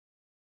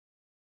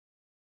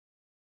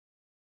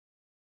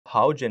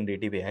how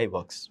generative AI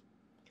works.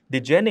 The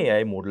Gen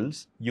AI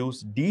models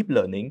use deep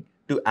learning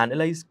to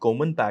analyze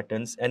common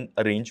patterns and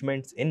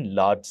arrangements in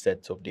large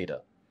sets of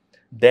data.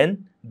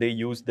 Then they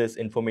use this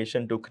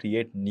information to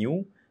create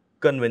new,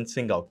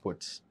 convincing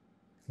outputs.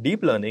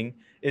 Deep learning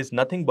is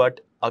nothing but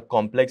a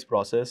complex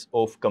process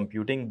of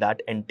computing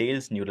that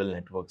entails neural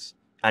networks.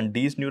 And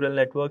these neural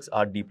networks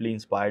are deeply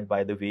inspired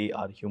by the way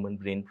our human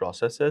brain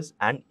processes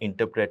and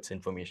interprets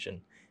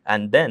information,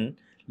 and then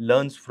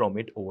learns from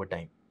it over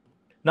time.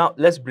 Now,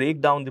 let's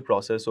break down the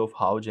process of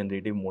how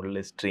generative model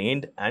is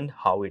trained and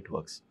how it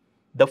works.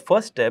 The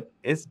first step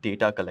is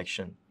data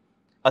collection.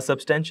 A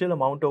substantial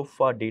amount of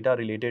data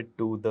related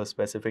to the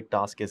specific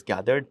task is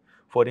gathered.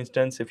 For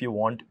instance, if you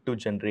want to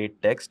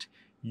generate text,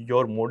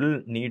 your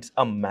model needs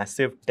a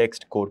massive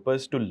text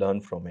corpus to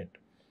learn from it.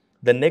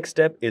 The next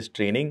step is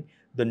training.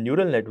 The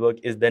neural network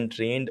is then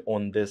trained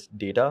on this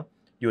data.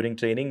 During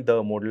training,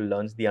 the model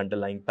learns the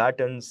underlying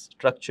patterns,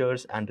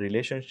 structures, and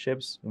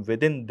relationships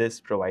within this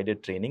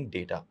provided training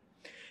data.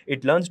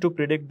 It learns to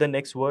predict the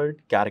next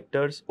word,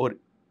 characters, or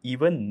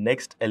even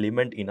next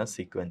element in a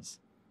sequence.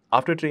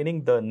 After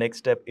training, the next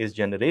step is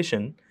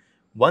generation.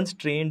 Once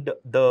trained,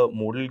 the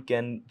model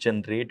can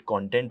generate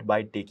content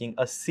by taking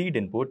a seed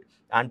input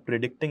and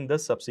predicting the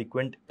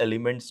subsequent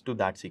elements to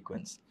that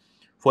sequence.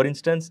 For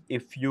instance,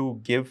 if you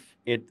give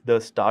it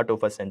the start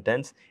of a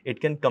sentence, it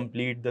can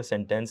complete the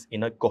sentence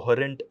in a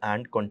coherent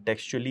and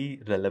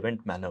contextually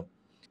relevant manner.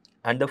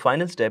 And the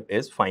final step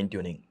is fine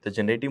tuning. The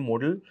generative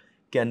model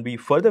can be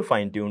further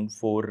fine tuned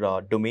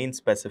for domain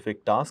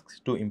specific tasks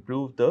to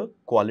improve the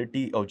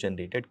quality of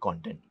generated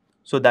content.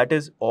 So, that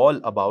is all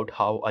about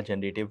how a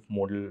generative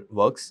model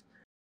works.